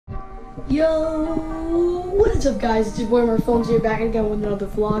Yo, what is up guys, it's your boy Marphones here, back again with another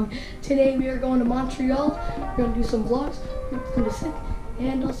vlog. Today we are going to Montreal, we're going to do some vlogs, it's going to be sick,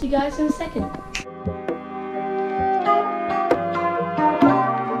 and I'll see you guys in a second.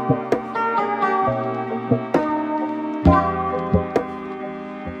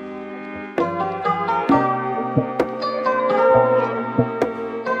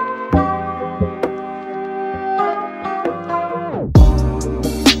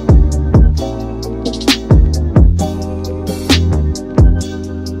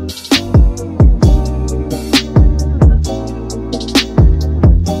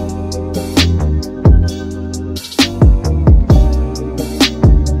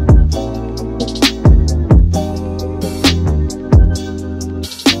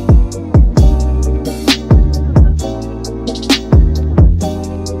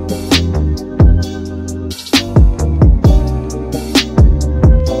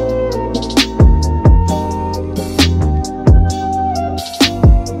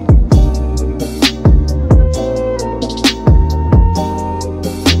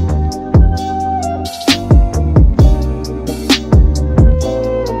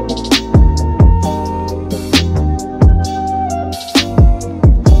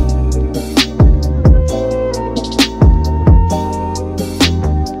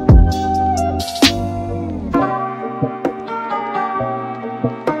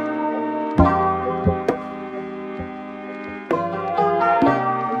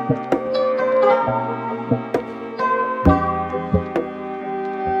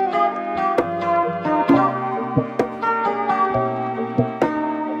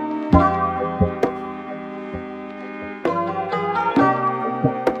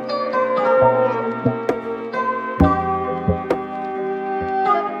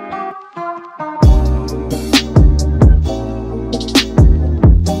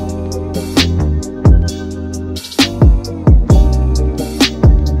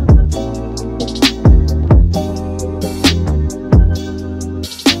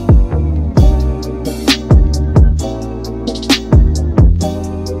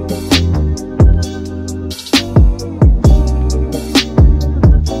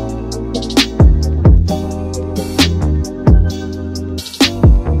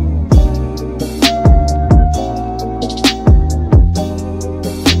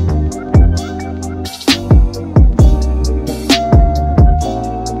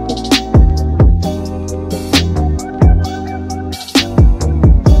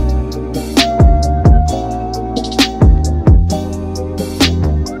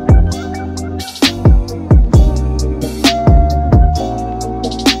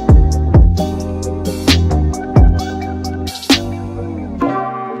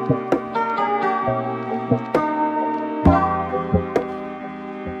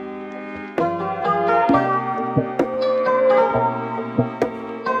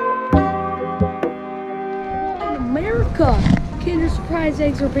 Kinder Surprise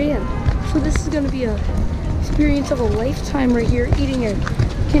eggs are banned. So this is going to be a experience of a lifetime right here, eating a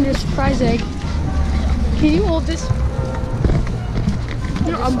Kinder Surprise egg. Can you hold this?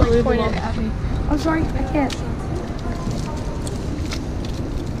 You're unbelievable. I'm sorry, I can't.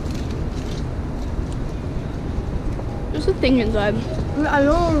 There's a thing inside. I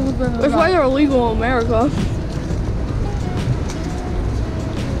know. That's why they're illegal in America.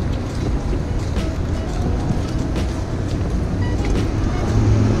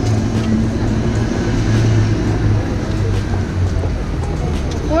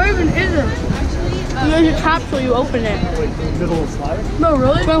 What even is it? There's a capsule, you open it. Middle slider? No,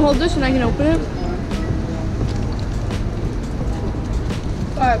 really? Can I hold this and I can open it?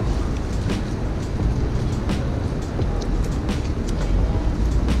 Alright.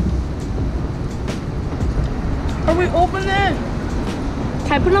 Are we open it?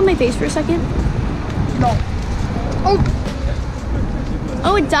 Can I put it on my face for a second? No. Oh!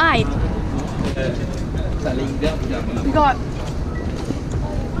 Oh, it died. We got...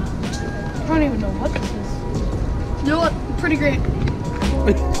 I don't even know what this is. You know what? Pretty great.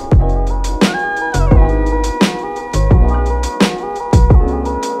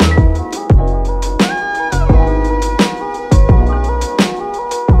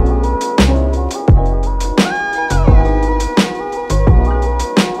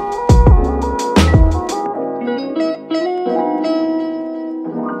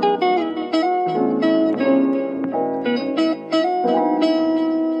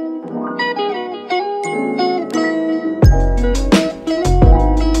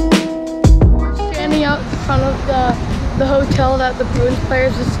 the hotel that the Bruins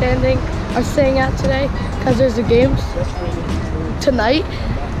players are staying at today because there's a game tonight.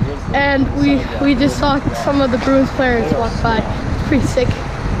 And we just saw some of the Bruins players walk by. It's pretty sick.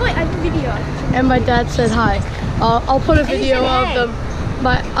 Wait, I have a video. And my dad said hi. I'll put a video of them.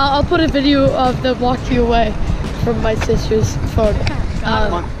 I'll put a video of them walking away from my sister's phone.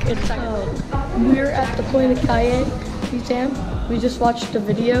 We're at the Point of Kaye Museum. We just watched a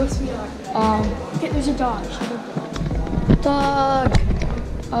video. Okay, there's a dog. Dog.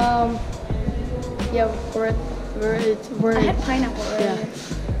 Yeah, we're. I had pineapple earlier.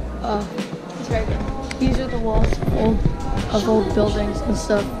 Yeah. It's very good. These are the walls of old buildings and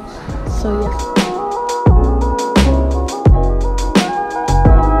stuff. So yeah.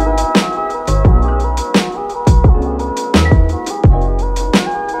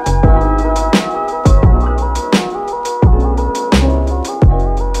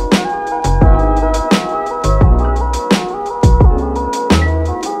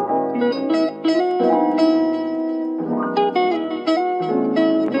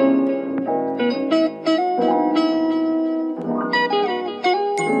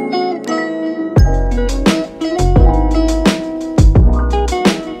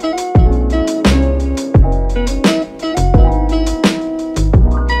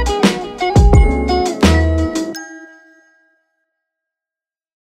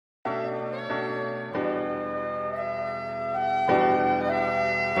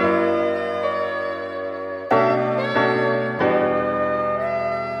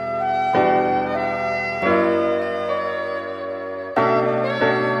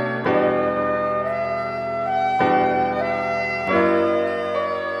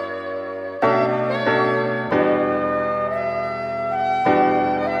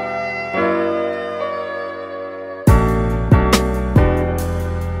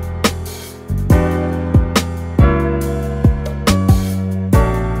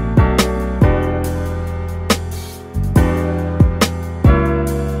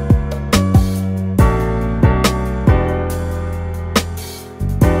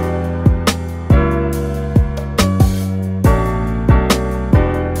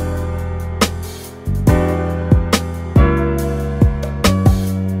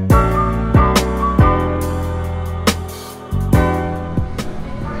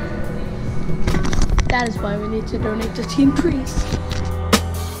 That is why we need to donate to Team Priest.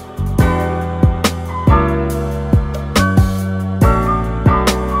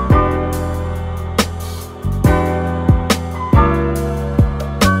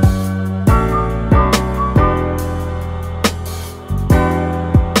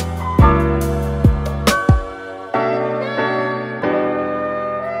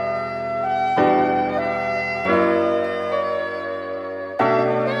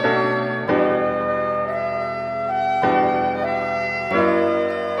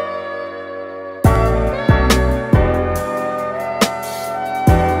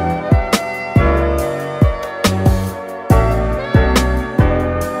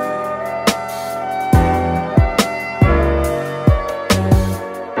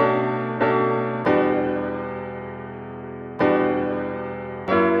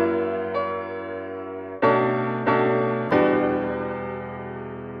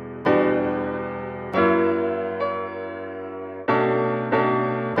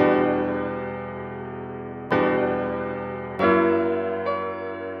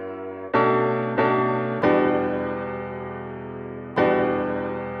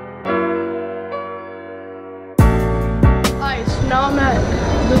 Now I'm at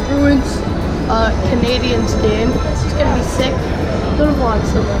the Bruins Canadians game. It's gonna be sick. I'm gonna vlog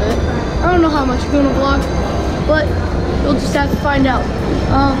some of it. I don't know how much I'm gonna vlog, but you'll just have to find out.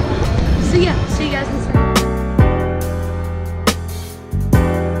 So yeah, see you guys in a second.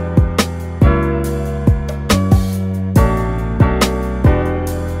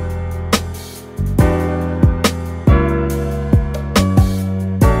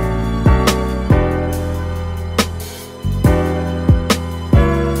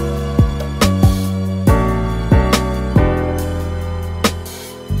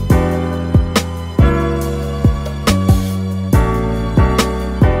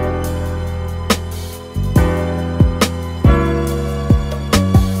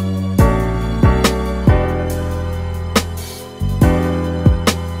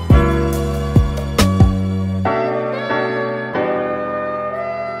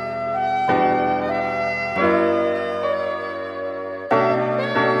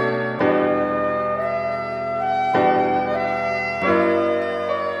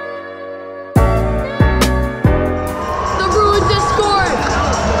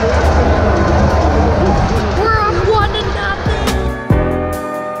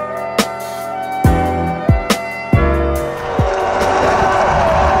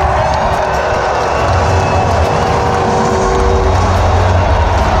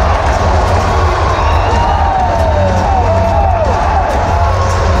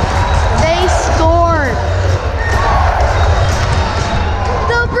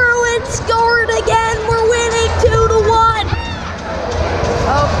 scored again. We're winning 2-1.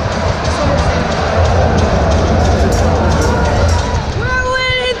 Oh, we're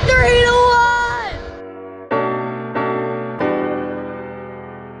winning 3-1.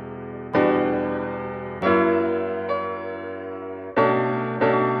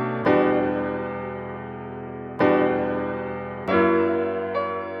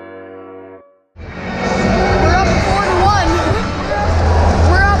 We're up 4-1.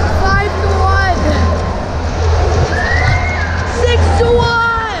 We're up 5-1.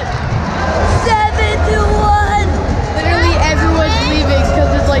 6-1. 7-1. Literally everyone's leaving because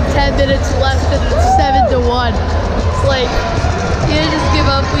it's like 10 minutes left and it's 7-1. It's like, you just give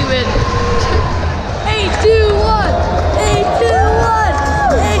up, we win. 8-1. 8-1.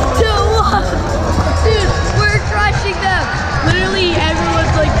 8-1. Dude, we're crushing them. Literally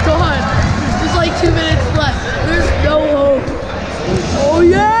everyone's like gone. There's like 2 minutes left. There's no hope. Oh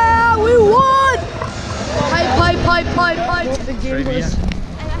yeah, we won! Hype.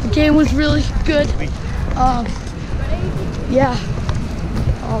 The game was really good. Yeah.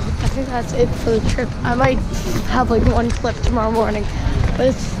 I think that's it for the trip. I might have like one clip tomorrow morning,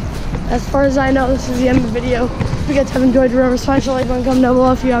 but as far as I know, this is the end of the video. If you guys have enjoyed, remember smash the like button, comment down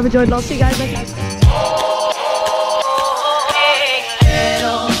below if you have enjoyed, and I'll see you guys next time.